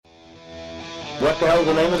What the hell's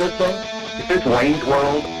the name of this thing? It's Wayne's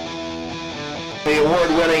World. The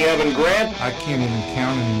award-winning Evan Grant. I can't even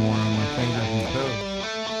count anymore on my fingers and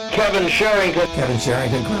toes. Kevin Sherrington. Kevin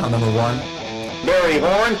Sherrington, crown number 1. Barry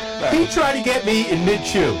Horn. He tried to get me in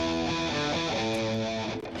mid-chew.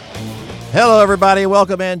 Hello, everybody.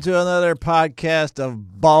 Welcome into another podcast of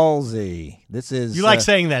Ballsy. This is You like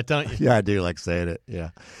saying that, don't you? Yeah, I do like saying it. Yeah,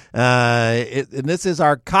 and this is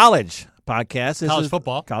our college podcast.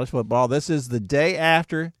 College football. This is the day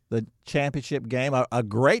after the championship game, a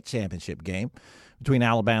great championship game between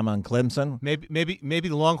Alabama and Clemson. Maybe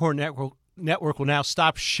the Longhorn Network will now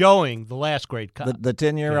stop showing the last grade cut. The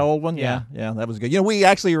 10-year-old one? Yeah, that was good. You know, we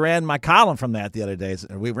actually ran my column from that the other days.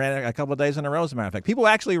 We ran it a couple of days in a row, as a matter of fact. People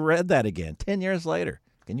actually read that again 10 years later.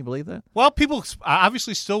 Can you believe that? Well, people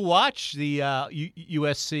obviously still watch the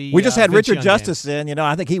USC. We just had Richard Young Justice game. in. You know,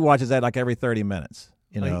 I think he watches that like every 30 minutes.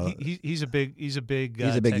 You know, he's a big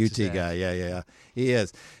Texas UT guy. Yeah, he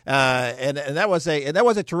is. And that was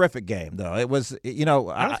a terrific game, though. It was, you know.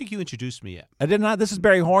 I don't think you introduced me yet. I did not. This is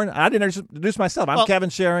Barry Horn. I didn't introduce myself. I'm Kevin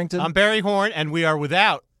Sherrington. I'm Barry Horn, and we are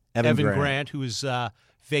without Evan Grant, who is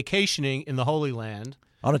vacationing in the Holy Land.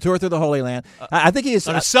 On a tour through the Holy Land. I think he's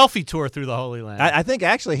on a selfie tour through the Holy Land. I think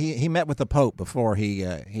actually he met with the Pope before he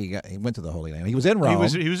went to the Holy Land. He was in Rome. He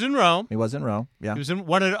was in Rome. He was in Rome. Yeah.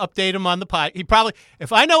 Wanted to update him on the pod. He probably,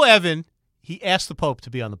 if I know Evan, he asked the Pope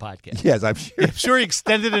to be on the podcast. Yes, I'm sure. I'm sure he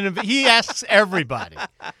extended an invitation. He asks everybody.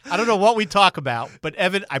 I don't know what we talk about, but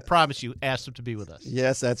Evan, I promise you, asked him to be with us.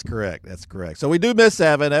 Yes, that's correct. So we do miss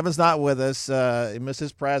Evan. Evan's not with us. We miss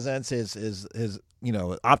his presence, his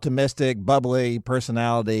optimistic, bubbly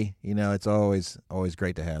personality. You know, it's always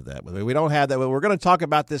great to have that. We don't have that. But we're going to talk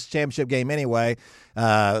about this championship game anyway.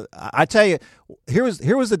 I tell you, here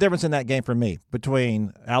was the difference in that game for me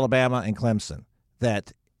between Alabama and Clemson.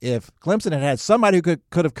 That if Clemson had somebody who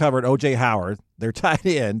could have covered O.J. Howard, their tight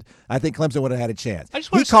end, I think Clemson would have had a chance.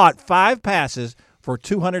 He caught 5 passes for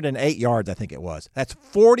 208 yards, I think it was. That's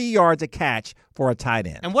 40 yards a catch for a tight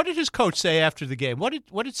end. And what did his coach say after the game? What did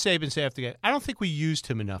Saban say after the game? I don't think we used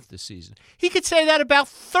him enough this season. He could say that about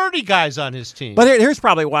 30 guys on his team. But here's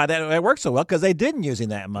probably why that worked so well, because they didn't use him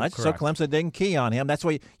that much, Correct. So Clemson didn't key on him. That's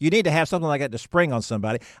why you need to have something like that to spring on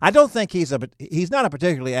somebody. I don't think he's not a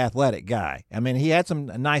particularly athletic guy. I mean, he had some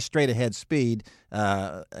nice straight-ahead speed,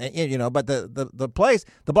 but the plays,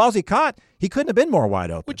 the balls he caught, he couldn't have been more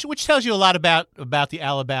wide open. Which tells you a lot about the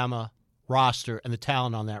Alabama roster and the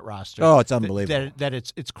talent on that roster. Oh, it's unbelievable. That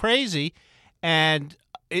it's crazy, and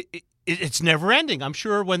it's never ending. I'm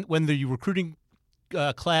sure when the recruiting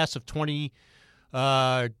class of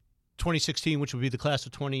 2016, which would be the class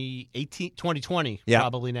of 2020,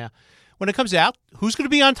 probably now, when it comes out, who's going to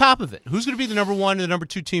be on top of it? Who's going to be the number 1 and the number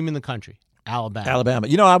 2 team in the country? Alabama.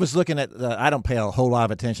 You know, I was looking at I don't pay a whole lot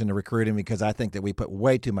of attention to recruiting because I think that we put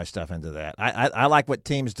way too much stuff into that. I like what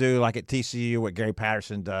teams do, like at TCU, what Gary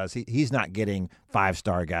Patterson does. He's not getting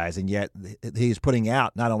 5-star guys, and yet he's putting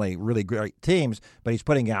out not only really great teams, but he's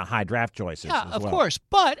putting out high draft choices as well. Of course.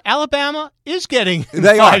 But Alabama is getting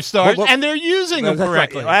 5 stars, and they're using them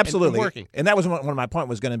correctly. Right. Absolutely. And working. And that was one of my point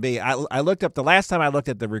was going to be. I looked up the last time I looked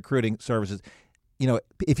at the recruiting services, you know,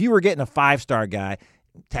 if you were getting a 5-star guy,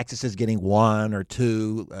 Texas is getting 1 or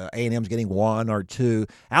 2. A&M's getting 1 or 2.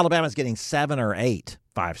 Alabama's getting 7 or 8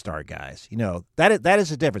 5-star guys. You know, that is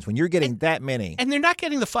the difference when you're getting that many. And they're not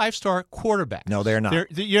getting the 5-star quarterbacks. No, they're not.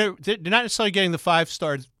 They're not necessarily getting the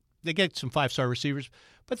 5-stars. They get some 5-star receivers,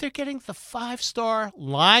 but they're getting the 5-star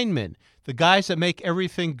linemen, the guys that make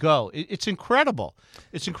everything go. It's incredible.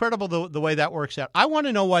 It's incredible the way that works out. I want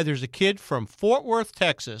to know why there's a kid from Fort Worth,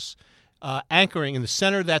 Texas, anchoring in the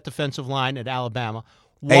center of that defensive line at Alabama.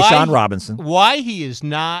 Ashawn Robinson. Why he is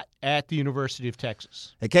not at the University of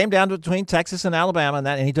Texas. It came down between Texas and Alabama,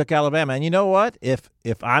 and he took Alabama. And you know what? If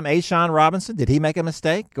I'm Ashawn Robinson, did he make a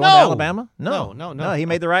mistake going to Alabama? No. He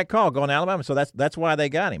made the right call going to Alabama. So that's why they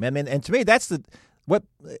got him. I mean, and to me, that's what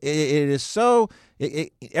it is so.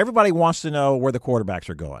 Everybody wants to know where the quarterbacks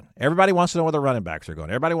are going. Everybody wants to know where the running backs are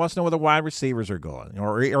going. Everybody wants to know where the wide receivers are going,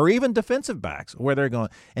 or even defensive backs, where they're going.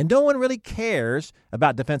 And no one really cares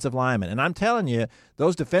about defensive linemen. And I'm telling you,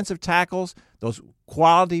 those defensive tackles, those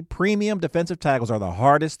quality premium defensive tackles are the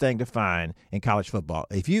hardest thing to find in college football.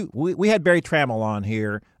 We had Barry Trammell on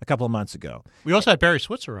here a couple of months ago. We also had Barry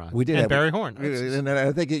Switzer on. We did, and Barry Horn. And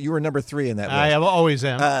I think you were number 3 in that list. I always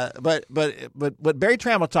am. But what Barry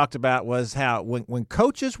Trammell talked about was how when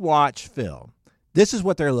coaches watch film, this is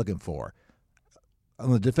what they're looking for.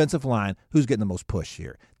 on the defensive line, who's getting the most push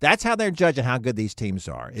here. That's how they're judging how good these teams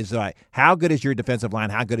are. Is like, how good is your defensive line?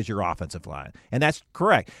 How good is your offensive line? And that's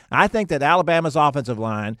correct. I think that Alabama's offensive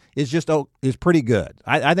line is pretty good.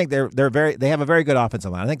 I think they have a very good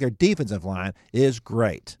offensive line. I think their defensive line is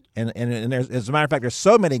great. And there's, as a matter of fact, there's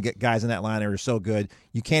so many guys in that line that are so good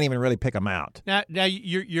you can't even really pick them out. Now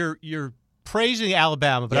you're praising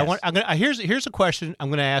Alabama, but yes. Here's a question I'm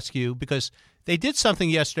going to ask you, because they did something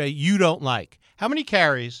yesterday you don't like. How many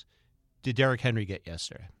carries did Derrick Henry get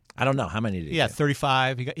yesterday? I don't know. How many did he get?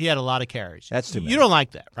 35. He had a lot of carries. That's too many. You don't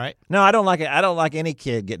like that, right? No, I don't like it. I don't like any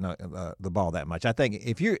kid getting the ball that much. I think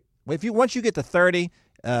if you once you get to 30,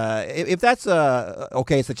 if that's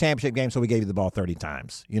okay, it's a championship game, so we gave you the ball 30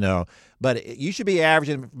 times, But you should be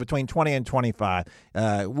averaging between 20 and 25.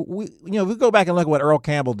 We go back and look at what Earl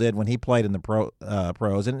Campbell did when he played in the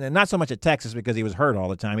pros, and not so much at Texas because he was hurt all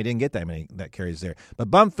the time. He didn't get that carries there.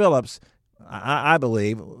 But Bum Phillips, I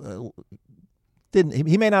believe,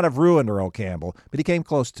 he may not have ruined Earl Campbell, but he came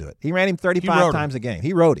close to it. He ran him 35 times a game.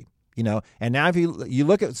 He rode him. And now if you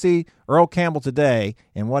see Earl Campbell today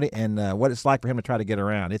and what it's like for him to try to get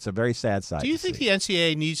around, it's a very sad sight. Do you think the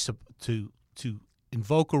NCAA needs to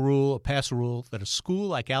invoke a rule, pass a rule that a school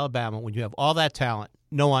like Alabama, when you have all that talent,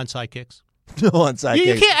 no onside kicks? No onside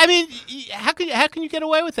kicks. You can't. I mean, how can you get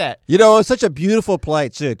away with that? It's such a beautiful play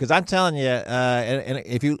too, because I'm telling you, and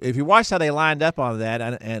if you watch how they lined up on that,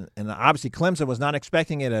 and obviously Clemson was not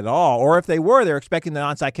expecting it at all, or if they were, they're expecting the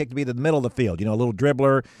onside kick to be the middle of the field. A little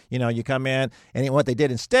dribbler. You come in, and what they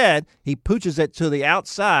did instead, he pooches it to the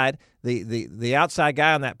outside. The outside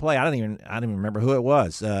guy on that play, I don't even remember who it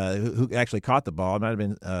was who actually caught the ball. It might have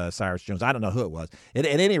been Cyrus Jones. I don't know who it was. At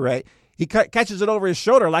any rate, he catches it over his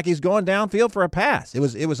shoulder like he's going downfield for a pass. It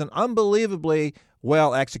was an unbelievably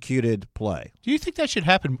well-executed play. Do you think that should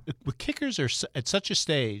happen with kickers are at such a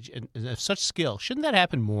stage and such skill? Shouldn't that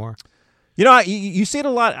happen more? You see it a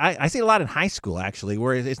lot. I see it a lot in high school, actually,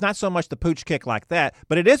 where it's not so much the pooch kick like that,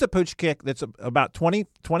 but it is a pooch kick that's about 20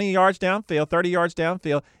 yards downfield, 30 yards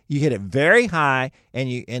downfield. You hit it very high, and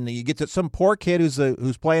you get to some poor kid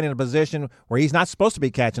who's playing in a position where he's not supposed to be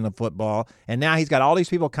catching the football, and now he's got all these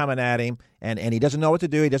people coming at him, and he doesn't know what to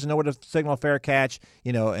do. He doesn't know where to signal a fair catch,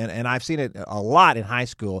 and I've seen it a lot in high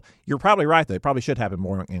school. You're probably right, though. It probably should happen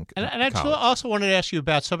more in college. And I also wanted to ask you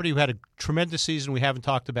about somebody who had a tremendous season we haven't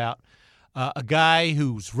talked about. A guy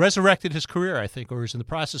who's resurrected his career, I think, or is in the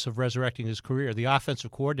process of resurrecting his career, the offensive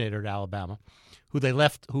coordinator at Alabama, who they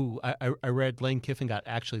left, who I read Lane Kiffin got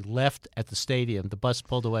actually left at the stadium. The bus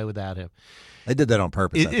pulled away without him. They did that on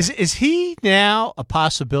purpose. Is he now a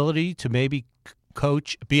possibility to maybe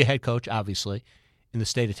be a head coach, obviously, in the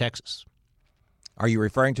state of Texas? Are you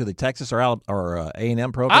referring to the Texas or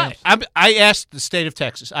A&M programs? I asked the state of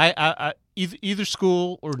Texas. Either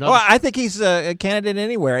school or another. Well, I think he's a candidate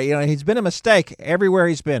anywhere. He's been a mistake everywhere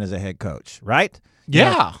he's been as a head coach, right?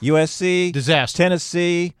 Yeah. USC, disaster.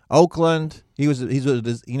 Tennessee, Oakland. He was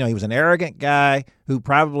an arrogant guy who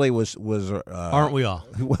probably was. Aren't we all?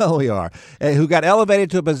 Well, we are. Who got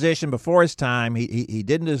elevated to a position before his time. He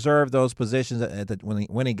didn't deserve those positions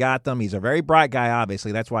when he got them. He's a very bright guy,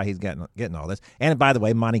 obviously. That's why he's getting all this. And by the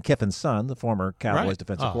way, Monty Kiffin's son, the former Cowboys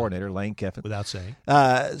defensive coordinator, Lane Kiffin. Without saying.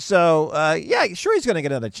 Sure, he's going to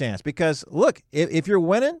get another chance because look, if you're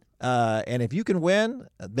winning. And if you can win,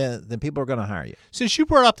 then people are going to hire you. Since you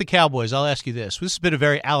brought up the Cowboys, I'll ask you this. This has been a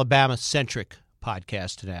very Alabama-centric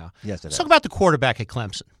podcast now. Yes, Let's talk about the quarterback at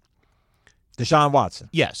Clemson. Deshaun Watson.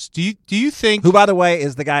 Yes. Do you think... Who, by the way,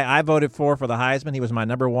 is the guy I voted for the Heisman. He was my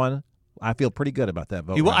number one. I feel pretty good about that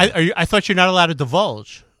vote. I thought you're not allowed to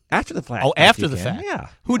divulge. After the fact. Oh, after the fact. Yeah.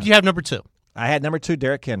 Who did you have number two? I had number two,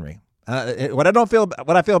 Derrick Henry. What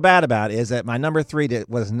I feel bad about is that my number three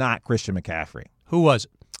was not Christian McCaffrey. Who was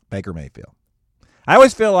it? Baker Mayfield. I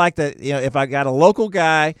always feel like that, if I got a local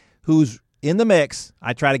guy who's in the mix,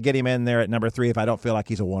 I try to get him in there at number three if I don't feel like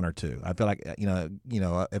he's a one or two. I feel like,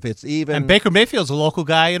 if it's even. And Baker Mayfield's a local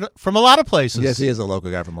guy from a lot of places. Yes, he is a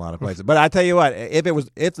local guy from a lot of places. But I tell you what, if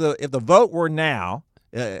the vote were now,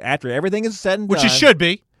 after everything is said and done. Which it should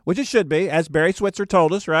be. Which it should be, as Barry Switzer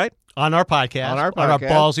told us, right? On our podcast. On our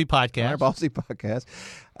Ballsy podcast. On our Ballsy podcast.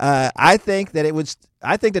 I think that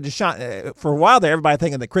Deshaun, for a while there, everybody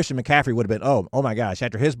thinking that Christian McCaffrey would have been, oh my gosh,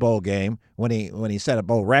 after his bowl game, when he set a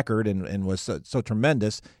bowl record and was so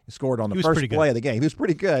tremendous, he scored on the first play of the game. He was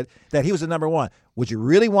pretty good, that he was the number one. Would you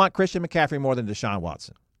really want Christian McCaffrey more than Deshaun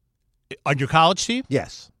Watson? On your college team?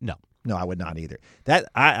 Yes. No, I would not either. That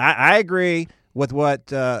I agree with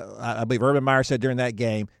what I believe Urban Meyer said during that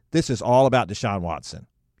game. This is all about Deshaun Watson.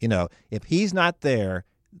 If he's not there,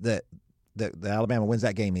 the Alabama wins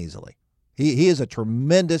that game easily. He is a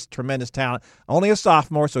tremendous, tremendous talent. Only a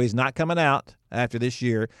sophomore, so he's not coming out after this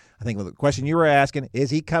year. I think the question you were asking, is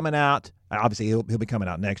he coming out? Obviously, he'll be coming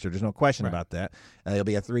out next year. There's no question about that. He'll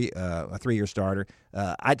be a three-year starter.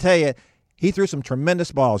 I tell you, he threw some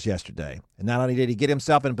tremendous balls yesterday, and not only did he get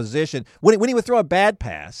himself in position when he would throw a bad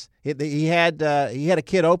pass, he had a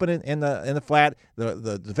kid open in the flat.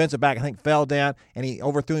 The defensive back, I think, fell down, and he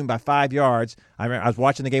overthrew him by 5 yards. I was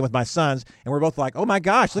watching the game with my sons, and we're both like, "Oh my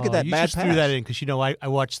gosh, look at that bad pass!" You just threw that in because I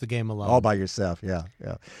watched the game alone, all by yourself. Yeah.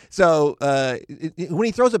 So when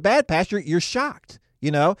he throws a bad pass, you're shocked. You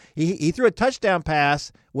know, he threw a touchdown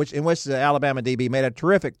pass, in which the Alabama DB made a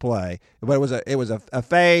terrific play, but it was a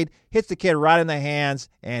fade, hits the kid right in the hands,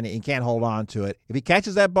 and he can't hold on to it. If he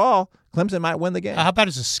catches that ball, Clemson might win the game. How about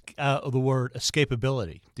the word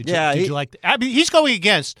escapability? Did you like that? I mean, he's going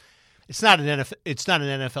against. It's not an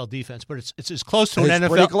NFL defense, but it's as close to an NFL.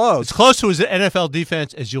 Pretty close. It's close to his NFL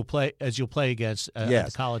defense as you'll play against at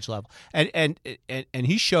the college level, and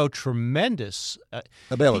he showed tremendous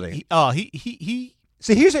ability. He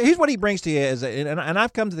See, here's what he brings to you and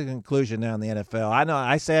I've come to the conclusion now in the NFL. I know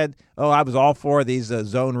I said, I was all for these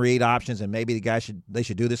zone read options, and maybe they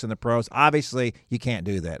should do this in the pros. Obviously, you can't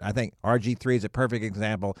do that. I think RG3 is a perfect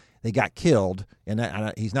example. They got killed,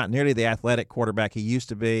 and he's not nearly the athletic quarterback he used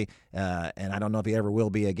to be, and I don't know if he ever will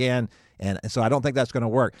be again. And so I don't think that's going to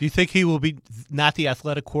work. Do you think he will be not the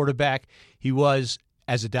athletic quarterback he was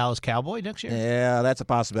as a Dallas Cowboy next year? Yeah, that's a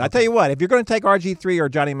possibility. I tell you what, if you're going to take RG3 or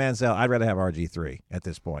Johnny Manziel, I'd rather have RG3 at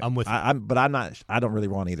this point. I'm with you. I don't really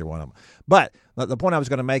want either one of them. But the point I was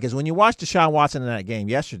going to make is when you watch Deshaun Watson in that game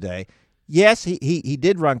yesterday, yes, he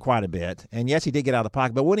did run quite a bit, and yes, he did get out of the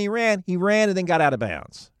pocket. But when he ran and then got out of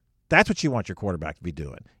bounds. That's what you want your quarterback to be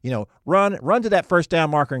doing. Run to that first down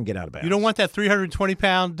marker and get out of bounds. You don't want that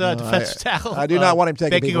 320-pound defensive tackle. I do not want him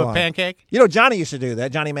taking people on. Baking a pancake. Johnny used to do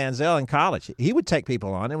that. Johnny Manziel in college, he would take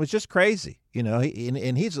people on. It was just crazy.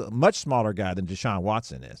 And he's a much smaller guy than Deshaun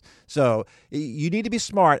Watson is. So you need to be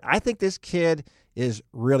smart. I think this kid is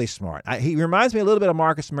really smart. He reminds me a little bit of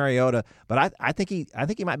Marcus Mariota, but I think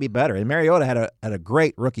he might be better. And Mariota had a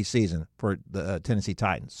great rookie season for the Tennessee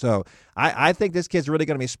Titans. So I think this kid's really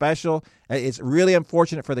going to be special. It's really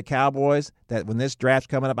unfortunate for the Cowboys that when this draft's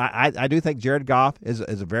coming up, I do think Jared Goff is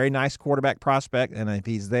a very nice quarterback prospect, and if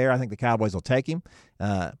he's there, I think the Cowboys will take him.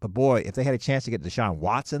 But boy, if they had a chance to get Deshaun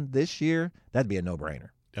Watson this year, that'd be a no-brainer.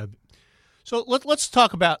 So let's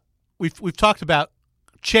talk about we've talked about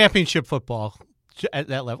championship football at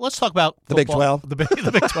that level. Let's talk about football. The Big 12.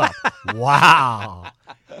 The Big 12. Wow.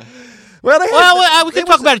 Well, we can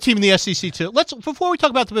talk about a team in the SEC too. Before we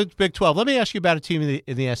talk about the Big 12, let me ask you about a team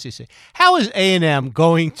in the SEC. How is A&M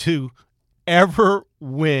going to ever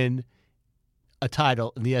win a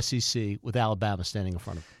title in the SEC with Alabama standing in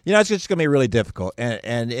front of them? It's just going to be really difficult.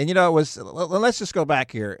 And it was. Let's just go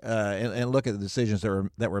back here and look at the decisions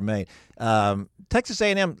that were made. Texas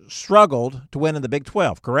A&M struggled to win in the Big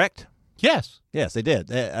 12, correct? Yes, they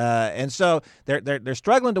did, and so they're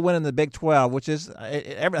struggling to win in the Big 12, which is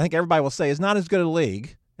I think everybody will say is not as good a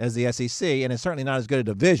league as the SEC, and it's certainly not as good a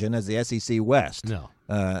division as the SEC West. No.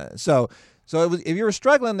 So if you were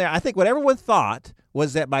struggling there, I think what everyone thought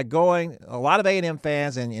was that by going, a lot of A&M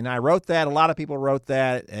fans, and I wrote that, a lot of people wrote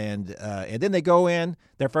that, and then they go in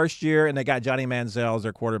their first year, and they got Johnny Manziel as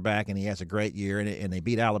their quarterback, and he has a great year, and they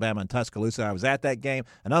beat Alabama in Tuscaloosa. I was at that game,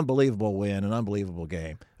 an unbelievable win, an unbelievable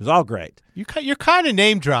game. It was all great. You're kind of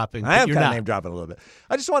name-dropping. I am kind of name-dropping a little bit.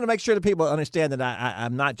 I just want to make sure that people understand that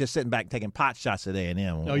I'm not just sitting back taking pot shots at A&M.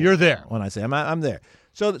 No, you're there. When I say I'm there.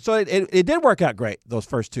 So it did work out great those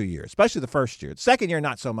first 2 years, especially the first year. The second year,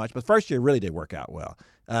 not so much, but the first year really did work out well.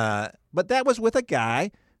 But that was with a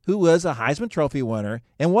guy who was a Heisman Trophy winner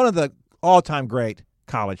and one of the all-time great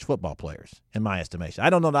college football players, in my estimation. I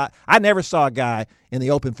don't know that I never saw a guy in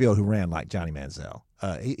the open field who ran like Johnny Manziel.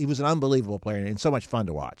 He was an unbelievable player and so much fun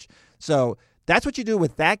to watch. So that's what you do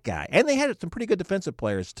with that guy. And they had some pretty good defensive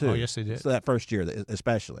players, too. Oh, yes, they did. So that first year,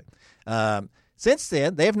 especially. Since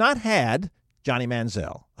then, they have not had Johnny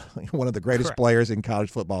Manziel, one of the greatest players in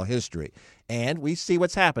college football history. And we see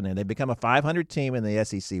what's happening. They've become a 500 team in the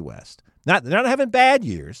SEC West. They're not having bad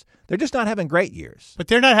years. They're just not having great years. But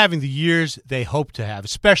they're not having the years they hope to have,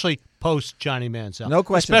 especially post-Johnny Manziel. No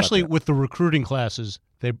question especially about that. With the recruiting classes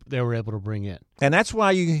they were able to bring in. And that's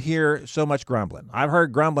why you hear so much grumbling. I've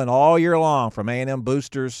heard grumbling all year long from A&M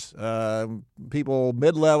boosters, people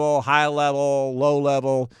mid-level, high-level,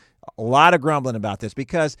 low-level, a lot of grumbling about this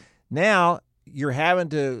because now you're having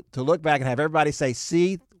to look back and have everybody say,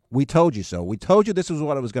 see, we told you so. We told you this was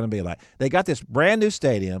what it was going to be like. They got this brand-new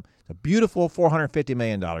stadium, a beautiful $450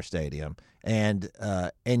 million stadium, and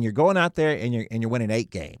you're going out there and you're winning 8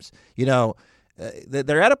 games.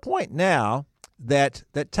 They're at a point now that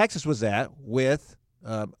Texas was at with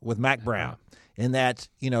Mac Brown, in that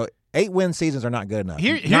 8-win seasons are not good enough.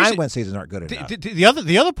 9-win seasons aren't good enough.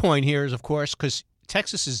 The other point here is, of course, because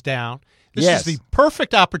Texas is down. This is the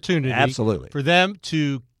perfect opportunity, absolutely, for them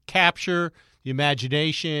to capture the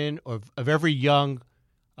imagination of every young,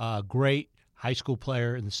 great high school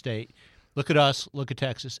player in the state. Look at us, look at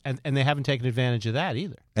Texas, and they haven't taken advantage of that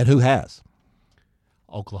either. And who has?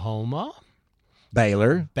 Oklahoma,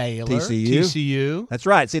 Baylor, TCU. That's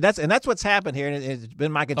right. See, that's what's happened here, and it's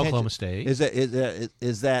been my contention. Oklahoma State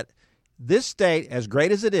is that this state, as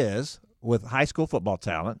great as it is with high school football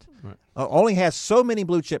talent, right, only has so many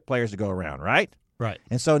blue chip players to go around, right? Right.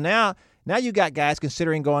 And so now you got guys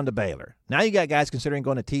considering going to Baylor. Now you got guys considering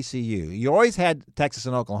going to TCU. You always had Texas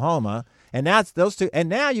and Oklahoma, and now it's those two. And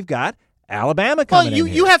now you've got Alabama coming in.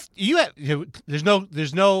 You have. There's no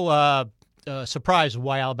surprise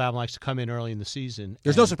why Alabama likes to come in early in the season.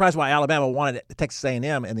 There's no surprise why Alabama wanted Texas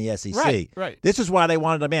A&M in the SEC. Right. This is why they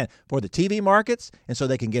wanted them in, for the TV markets, and so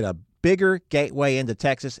they can get a bigger gateway into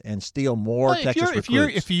Texas and steal more Texas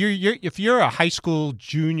recruits. If you're a high school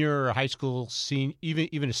junior or a high school senior,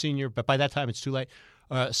 even a senior, but by that time it's too late,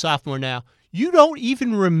 sophomore now, you don't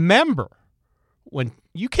even remember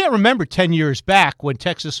you can't remember 10 years back when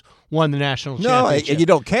Texas won the national championship. No, and you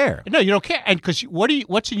don't care. No, you don't care. And because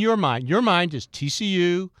what's in your mind? Your mind is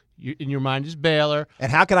TCU. In your mind is Baylor.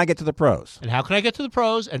 And how can I get to the pros? And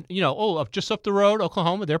just up the road,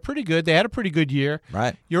 Oklahoma, they're pretty good. They had a pretty good year.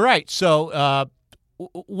 Right. You're right. So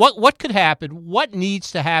what could happen? What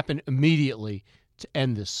needs to happen immediately to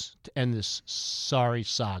end this sorry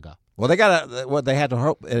saga? Well, what they had to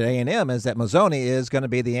hope at A&M is that Mazzoni is going to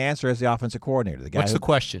be the answer as the offensive coordinator. What's the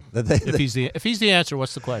question? If he's the answer,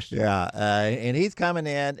 what's the question? Yeah, and he's coming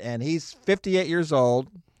in, and he's 58 years old.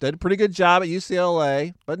 Did a pretty good job at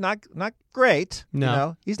UCLA, but not great.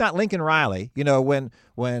 No, he's not Lincoln Riley. When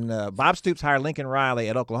Bob Stoops hired Lincoln Riley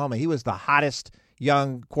at Oklahoma, he was the hottest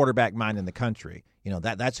young quarterback mind in the country.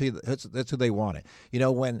 That's who they wanted.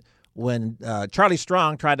 When Charlie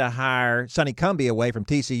Strong tried to hire Sonny Cumbie away from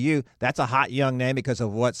TCU, that's a hot young name because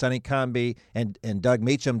of what Sonny Cumbie and Doug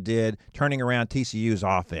Meacham did, turning around TCU's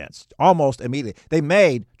offense almost immediately. They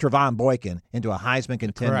made Trevon Boykin into a Heisman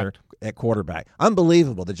contender. Correct. At quarterback.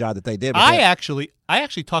 Unbelievable, the job that they did. I actually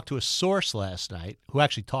talked to a source last night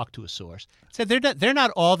said they're not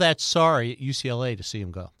all that sorry at UCLA to see him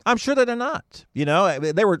go. I'm sure that they're not. I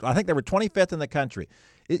think they were 25th in the country.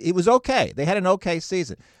 It was okay. They had an okay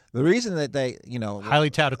season. The reason that they, highly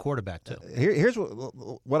touted quarterback too. Here's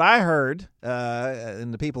what I heard,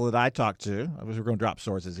 and the people that I talked to, we're going to drop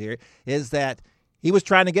sources here, is that he was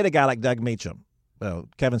trying to get a guy like Doug Meacham. Well,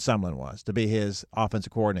 Kevin Sumlin was, to be his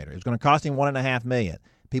offensive coordinator. It was going to cost him $1.5 million.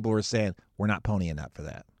 People were saying, we're not ponying up for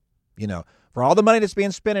that. For all the money that's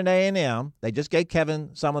being spent at A&M, they just gave Kevin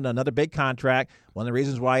Sumlin another big contract. One of the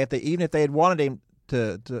reasons why, even if they had wanted him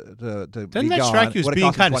to Doesn't be that gone, strike you as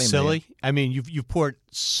being kind of silly? Million. I mean, you've poured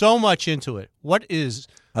so much into it. What is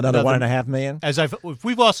another $1.5 million?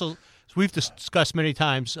 We've discussed many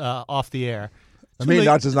times off the air. $1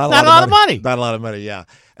 million is not a lot of money. Not a lot of money, yeah.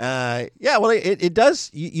 Well, it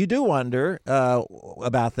does. You do wonder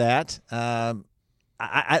about that.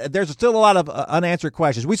 There's still a lot of unanswered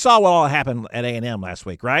questions. We saw what all happened at A&M last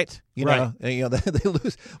week, right? They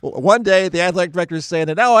lose. One day the athletic director is saying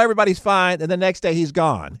that everybody's fine, and the next day he's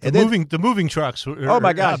gone. The moving trucks. Oh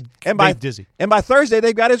my gosh! Dizzy. And by Thursday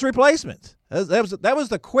they've got his replacement. That was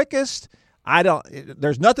the quickest.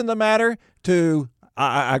 There's nothing the matter to.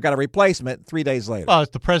 I got a replacement 3 days later. Well,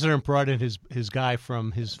 the president brought in his guy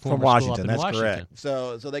from his former from Washington. School up in That's Washington. Correct.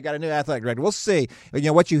 So they got a new athletic director. We'll see.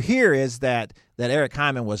 What you hear is that Eric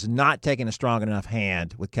Hyman was not taking a strong enough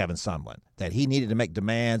hand with Kevin Sumlin. That he needed to make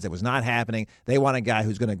demands. It was not happening. They want a guy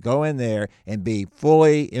who's going to go in there and be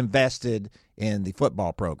fully invested in the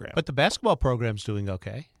football program. But the basketball program's doing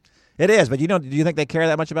okay. It is, but do you think they care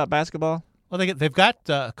that much about basketball? Well, they've got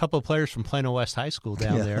a couple of players from Plano West High School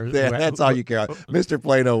down there. That's all you care about. Mr.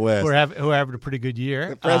 Plano West. Who are having a pretty good year.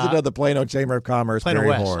 The president of the Plano Chamber of Commerce, Plano Barry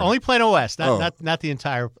West. Horn. Only Plano West, not the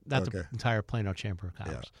entire Plano Chamber of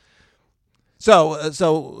Commerce. Yeah.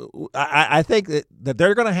 So I think that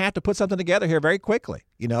they're going to have to put something together here very quickly.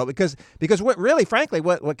 because what really, frankly,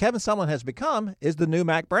 what Kevin Sumlin has become is the new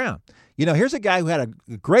Mac Brown. Here's a guy who had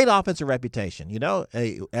a great offensive reputation,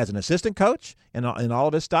 as an assistant coach in all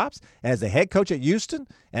of his stops, as the head coach at Houston,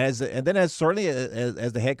 and then as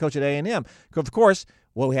the head coach at A&M. Of course,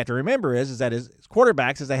 what we have to remember is that his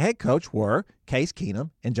quarterbacks as a head coach were Case Keenum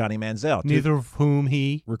and Johnny Manziel. Neither of whom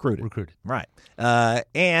he recruited. Right.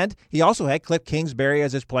 And he also had Cliff Kingsbury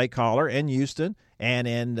as his play caller in Houston and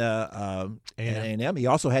in A&M. He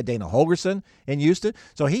also had Dana Holgerson in Houston.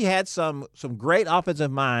 So he had some great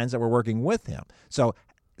offensive minds that were working with him. So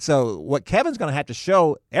what Kevin's going to have to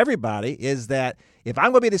show everybody is that if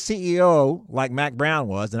I'm going to be the CEO like Mac Brown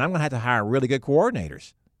was, then I'm going to have to hire really good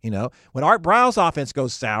coordinators. When Art Briles' offense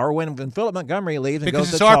goes sour, when Philip Montgomery leaves and goes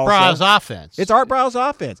to Tulsa. Because it's Art Briles' offense. It's Art Briles'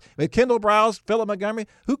 offense. With Kendall Briles, Philip Montgomery,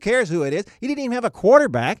 who cares who it is? He didn't even have a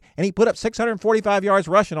quarterback, and he put up 645 yards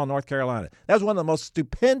rushing on North Carolina. That was one of the most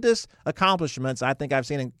stupendous accomplishments I think I've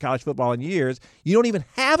seen in college football in years. You don't even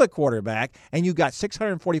have a quarterback, and you got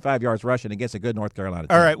 645 yards rushing against a good North Carolina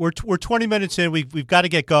team. All right, we're 20 minutes in. We've got to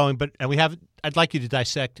get going, I'd like you to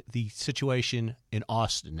dissect the situation in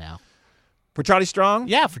Austin now. For Charlie Strong?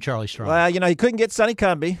 Yeah, for Charlie Strong. Well, he couldn't get Sonny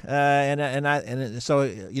Cumbie,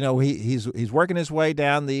 so he's working his way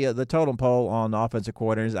down the totem pole on offensive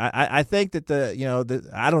coordinators. I think that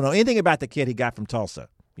I don't know anything about the kid he got from Tulsa.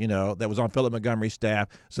 That was on Philip Montgomery's staff.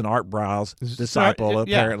 It's an Art Briles disciple,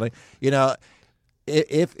 apparently.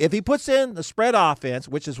 If he puts in the spread offense,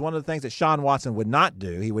 which is one of the things that Sean Watson would not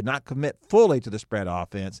do, he would not commit fully to the spread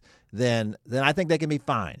offense, then I think they can be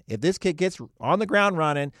fine. If this kid gets on the ground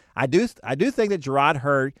running, I do think that Gerard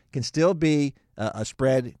Hurd can still be a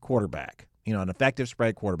spread quarterback, an effective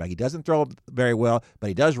spread quarterback. He doesn't throw very well, but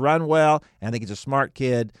he does run well, and I think he's a smart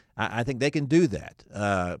kid. I think they can do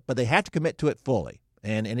that, but they have to commit to it fully.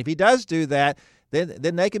 And if he does do that,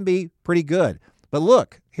 then they can be pretty good. But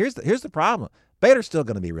look, here's the problem. Baylor's still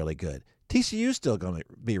going to be really good. TCU's still going to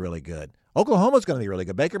be really good. Oklahoma's going to be really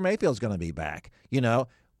good. Baker Mayfield's going to be back.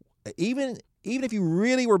 Even if you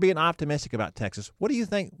really were being optimistic about Texas, what do you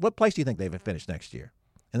think? What place do you think they would finish next year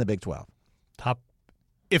in the Big 12? Top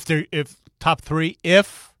three.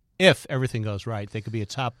 If everything goes right, they could be a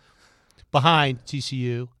top behind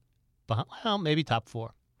TCU. Maybe top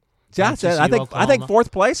four. See, I think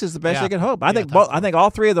fourth place is the best they can hope. I think all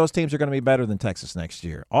three of those teams are going to be better than Texas next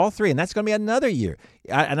year. All three, and that's going to be another year.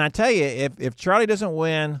 And I tell you, if Charlie doesn't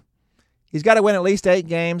win, he's got to win at least 8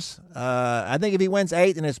 games. I think if he wins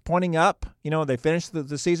 8 and it's pointing up, they finish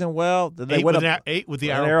the season well, then they win 8 with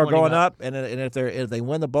the arrow going up, and if they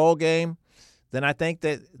win the bowl game, then I think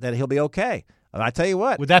that he'll be okay. I tell you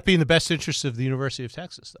what, would that be in the best interest of the University of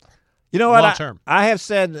Texas, though? You know what? I have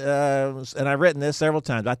said, and I've written this several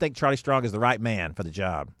times, I think Charlie Strong is the right man for the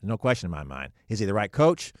job. No question in my mind. Is he the right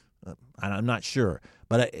coach? I'm not sure.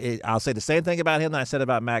 But I'll say the same thing about him that I said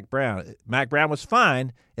about Mac Brown. Mac Brown was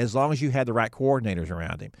fine as long as you had the right coordinators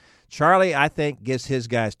around him. Charlie, I think, gives his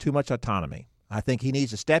guys too much autonomy. I think he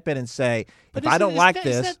needs to step in and say,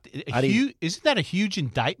 isn't that a huge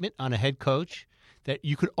indictment on a head coach? That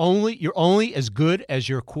you're only as good as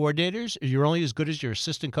your coordinators, or you're only as good as your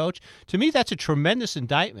assistant coach. To me, that's a tremendous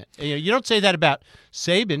indictment. You don't say that about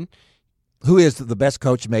Saban, who is the best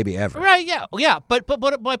coach maybe ever. Right? Yeah.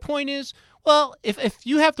 But my point is, well, if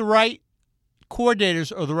you have the right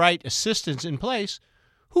coordinators or the right assistants in place,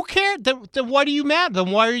 who cares? Then why do you matter?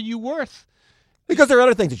 Then why are you worth? Because there are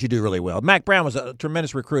other things that you do really well. Mac Brown was a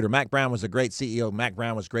tremendous recruiter. Mac Brown was a great CEO. Mac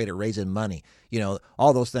Brown was great at raising money.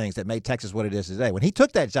 All those things that made Texas what it is today. When he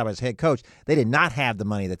took that job as head coach, they did not have the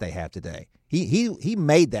money that they have today. He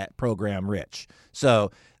made that program rich.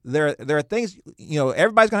 So there are things,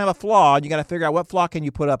 everybody's going to have a flaw, and you got to figure out what flaw can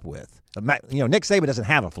you put up with. Nick Saban doesn't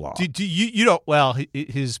have a flaw. You don't. Well,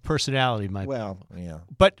 his personality might. Well, yeah.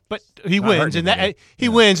 But he wins, and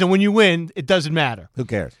wins, and when you win, it doesn't matter. Who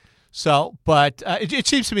cares? So, but it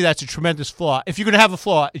seems to me that's a tremendous flaw. If you're going to have a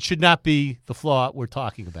flaw, it should not be the flaw we're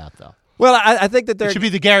talking about, though. Well, I think that it should be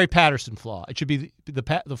the Gary Patterson flaw. It should be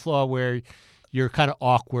the flaw where you're kind of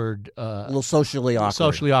awkward, a little socially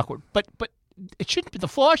awkward. But it shouldn't be. The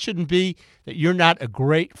flaw shouldn't be that you're not a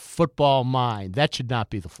great football mind. That should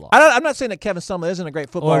not be the flaw. I'm not saying that Kevin Sumlin isn't a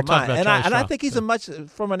great football mind, and I think he's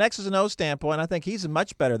from an X's and O's standpoint, I think he's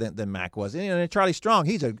much better than Mac was. And Charlie Strong,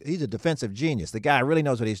 he's a defensive genius. The guy really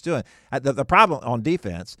knows what he's doing. The problem on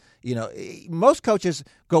defense, most coaches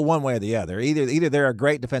go one way or the other. Either they're a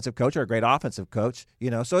great defensive coach or a great offensive coach.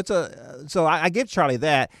 So I give Charlie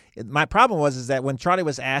that. My problem is that when Charlie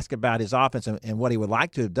was asked about his offense and what he would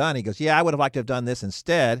like to have done, he goes, "Yeah, I would have liked like to have done this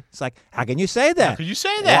instead. It's like, how can you say that? How can you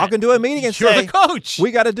say that? Walk into a meeting and You're say, the coach.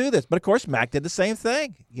 We got to do this. But, of course, Mac did the same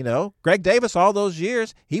thing. Greg Davis, all those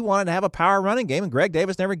years, he wanted to have a power running game, and Greg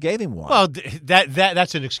Davis never gave him one. Well,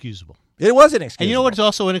 that's inexcusable. It was inexcusable. And you know what's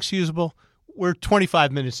also inexcusable? We're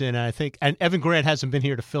 25 minutes in, and Evan Grant hasn't been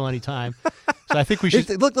here to fill any time. So I think we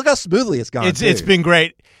should look how smoothly it's gone. It's been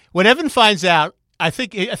great. When Evan finds out, I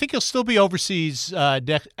think he'll still be overseas.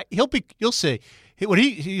 You'll see.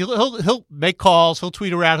 He'll make calls. He'll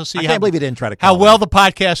tweet around. He'll see. I can't believe he didn't try to call how well the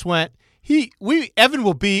podcast went. Evan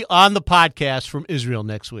will be on the podcast from Israel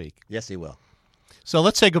next week. Yes, he will. So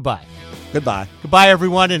let's say goodbye. Goodbye,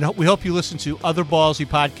 everyone, and we hope you listen to other Ballsy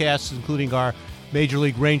podcasts, including our Major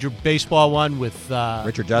League Ranger baseball one with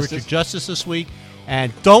Richard Justice this week.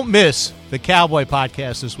 And don't miss the Cowboy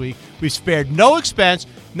podcast this week. We've spared no expense.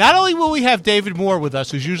 Not only will we have David Moore with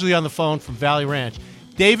us, who's usually on the phone from Valley Ranch,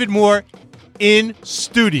 David Moore in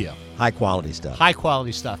studio. High quality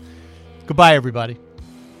stuff. Goodbye, everybody.